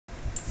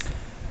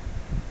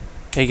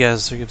Hey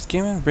guys,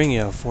 SirGibbsGaming, bringing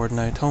you a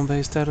Fortnite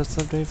Homebase status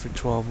update for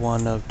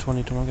 12/1 of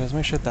 2021. Guys,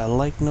 make sure that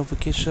like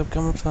notification up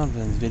coming from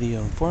this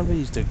video informative.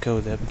 Use the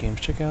code Epic Games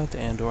Checkout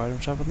and or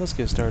item shop, and let's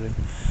get started.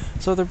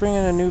 So they're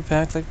bringing a new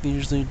pack like they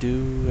usually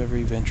do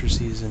every Venture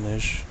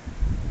season-ish.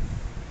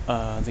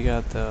 They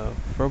got the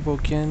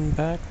Robokin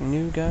pack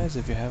new, guys.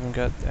 If you haven't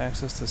got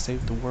access to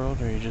Save the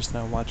World or you're just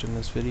now watching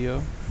this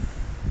video,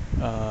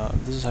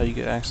 this is how you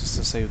get access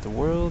to Save the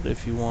World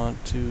if you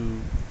want to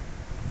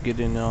get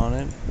in on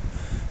it.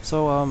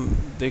 So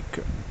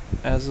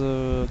as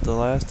of the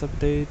last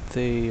update,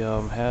 they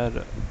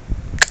had,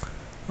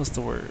 what's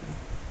the word?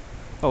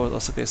 Oh,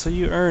 that's okay. So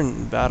you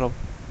earn Battle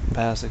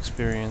Pass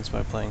experience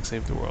by playing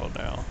Save the World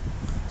now.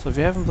 So if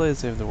you haven't played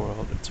Save the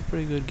World, it's a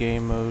pretty good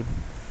game mode.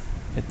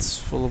 It's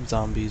full of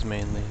zombies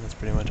mainly. That's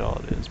pretty much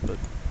all it is. But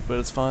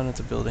it's fun. It's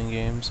a building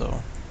game.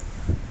 So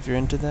if you're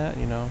into that,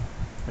 you know,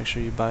 make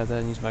sure you buy that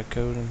and use my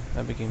code in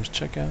Epic Games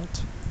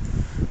Checkout.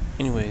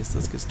 Anyways,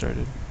 let's get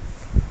started.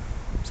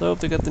 So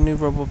they got the new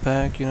Robo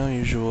Pack, you know,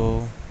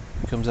 usual.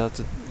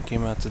 It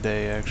came out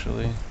today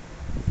actually.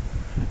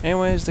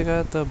 Anyways, they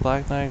got the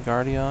Black Knight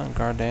Guardian,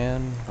 or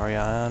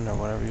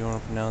whatever you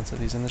want to pronounce it.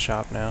 He's in the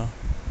shop now.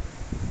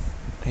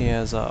 He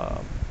has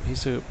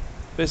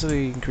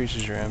basically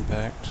increases your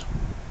impact,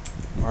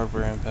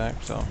 hardware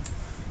impact. So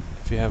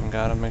if you haven't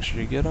got him, make sure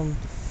you get him.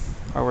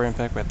 Hardware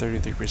impact by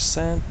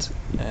 33%,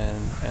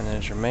 and then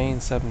his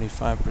remain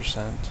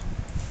 75%.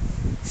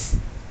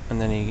 And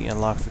then he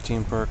unlocks the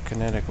team perk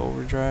Kinetic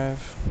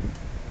Overdrive.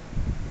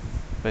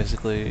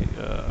 Basically,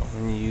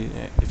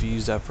 if you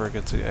use that perk,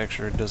 it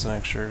does an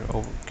extra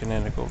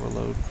kinetic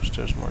overload, which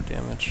does more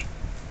damage.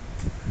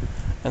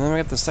 And then we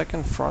got the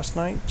second Frost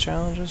Knight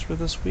challenges for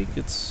this week.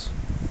 It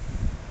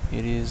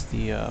is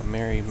the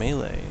Merry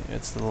Melee.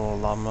 It's the little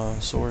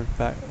llama sword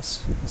pack.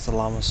 It's the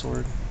llama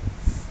sword.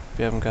 If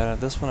you haven't got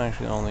it, this one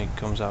actually only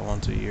comes out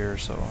once a year,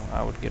 so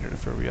I would get it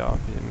if it were y'all.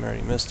 If you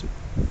already missed it.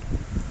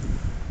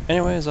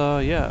 Anyways,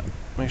 yeah,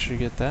 make sure you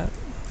get that.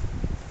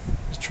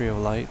 This Tree of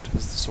Light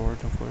is the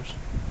sword, of course.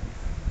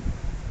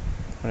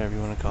 Whatever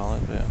you want to call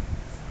it, but yeah.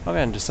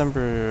 Okay, on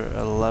December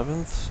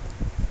 11th,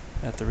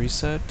 at the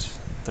reset,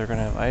 they're going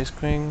to have Ice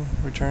Queen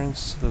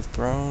returns to her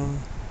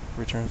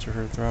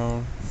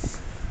throne.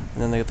 And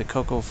then they get the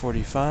Coco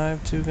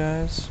 45 too,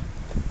 guys.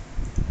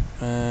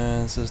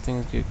 And it says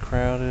things get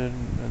crowded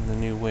in the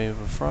new wave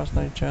of Frost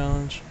Knight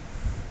challenge.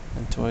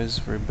 And toys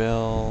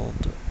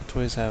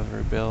have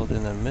rebelled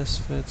in the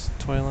Misfits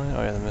toy line.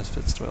 Oh yeah, the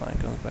Misfits toy line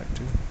comes back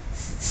too.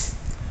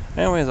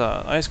 Anyways,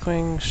 Ice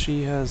Queen,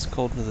 she has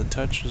Cold to the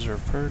Touch as her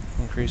perk.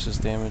 Increases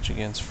damage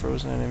against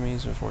frozen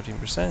enemies by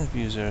 14%. If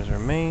you use it as her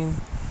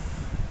main,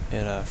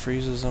 it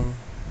freezes them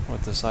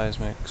with the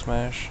Seismic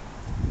Smash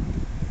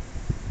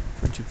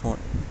for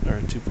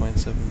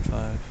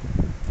 2.75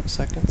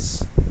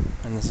 seconds.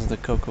 And this is the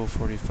Coco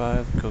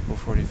 45. The Coco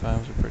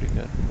 45 is a pretty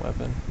good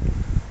weapon.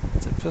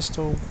 It's a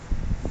pistol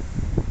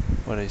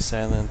with a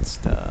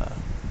silenced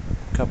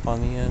cup on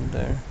the end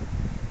there.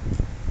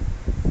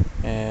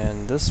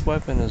 And this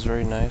weapon is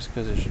very nice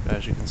because,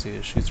 as you can see,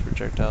 it shoots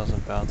projectiles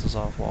and bounces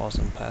off walls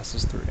and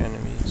passes through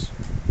enemies.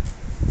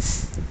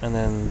 And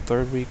then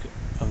third week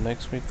of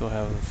next week, they'll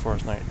have the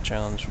Frost Knight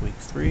Challenge Week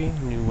 3,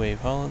 New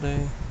Wave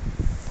Holiday.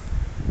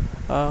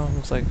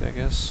 Looks like, I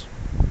guess,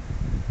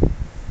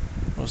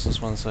 what's this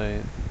one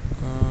say?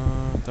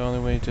 The only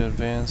way to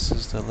advance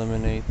is to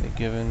eliminate the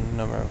given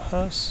number of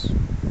husks.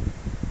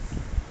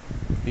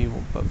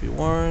 But be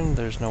warned,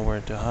 there's nowhere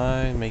to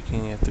hide.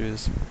 Making it through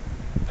this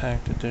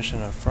packed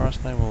edition of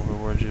Frost Knight will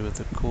reward you with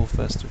a cool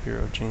festive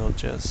hero, Jingle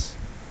Jess.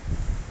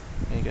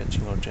 Yeah, you got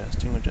Jingle Jess.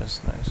 Jingle Jess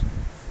is nice.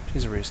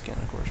 She's a reskin,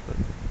 of course, but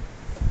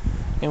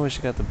anyway,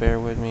 she got the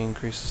Bear With Me,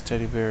 increases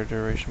teddy bear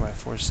duration by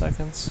 4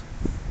 seconds.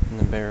 And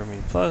then Bear With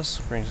Me Plus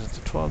brings it to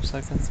 12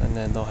 seconds. And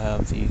then they'll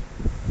have the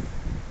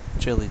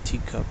Jelly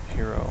Teacup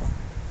hero.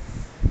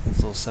 It's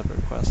a little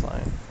separate quest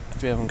line.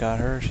 If you haven't got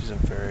her, she's a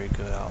very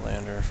good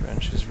Outlander,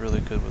 and she's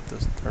really good with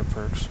her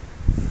perks.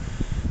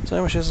 So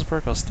anyway, she has this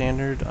perk called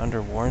Standard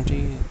Under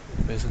Warranty.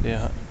 Basically,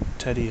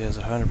 Teddy has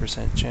a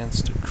 100%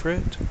 chance to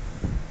crit.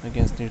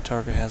 Against new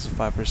target has a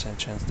 5%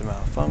 chance to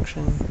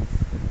malfunction.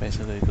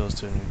 Basically, it goes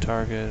to a new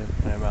target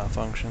and it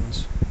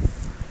malfunctions.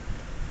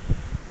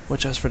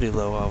 Which is pretty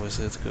low,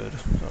 obviously, it's good.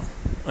 So,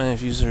 and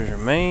if you use her as your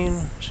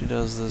main, she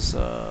does this,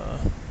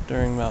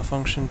 during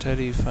malfunction,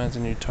 Teddy finds a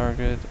new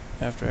target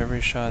after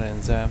every shot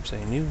and zaps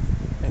a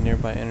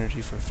nearby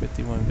energy for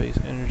 51 base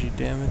energy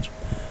damage.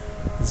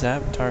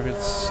 Zap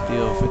targets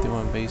deal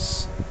 51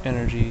 base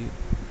energy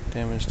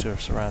damage to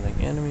surrounding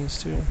enemies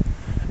too.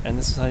 And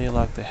this is how you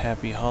lock the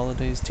Happy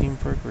Holidays team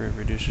perk, where it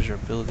reduces your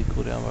ability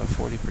cooldown by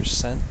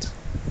 40%.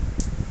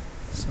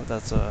 So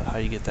that's how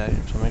you get that.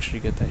 So make sure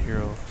you get that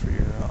hero for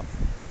your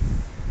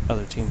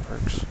other team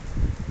perks.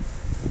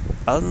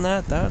 Other than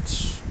that,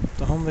 that's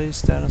the Homebase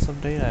status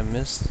update. I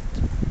missed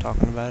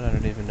talking about it. I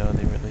didn't even know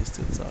they released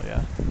it. So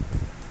yeah.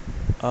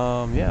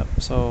 Yeah.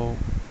 So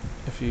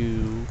if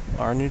you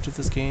are new to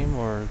this game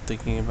or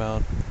thinking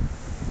about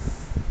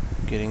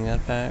getting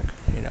that pack,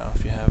 you know,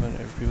 if you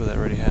haven't, if people that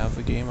already have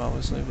the game,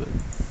 obviously, but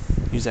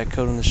use that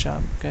code in the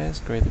shop, guys.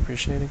 Greatly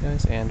appreciated,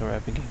 guys. And or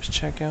Epic Games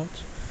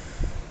checkout.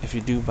 If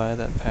you do buy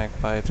that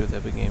pack, buy it through the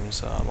Epic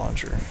Games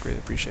launcher. Greatly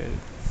appreciated.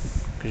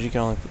 Because you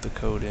can only put the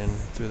code in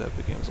through the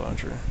Epic Games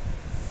launcher.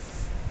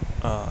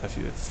 If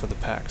you for the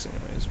packs,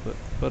 anyways.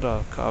 But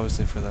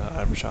obviously for the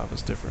item shop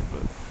it's different.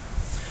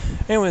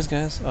 But anyways,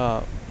 guys,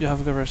 you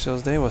have a good rest of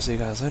y'all's day. We'll see you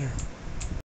guys later.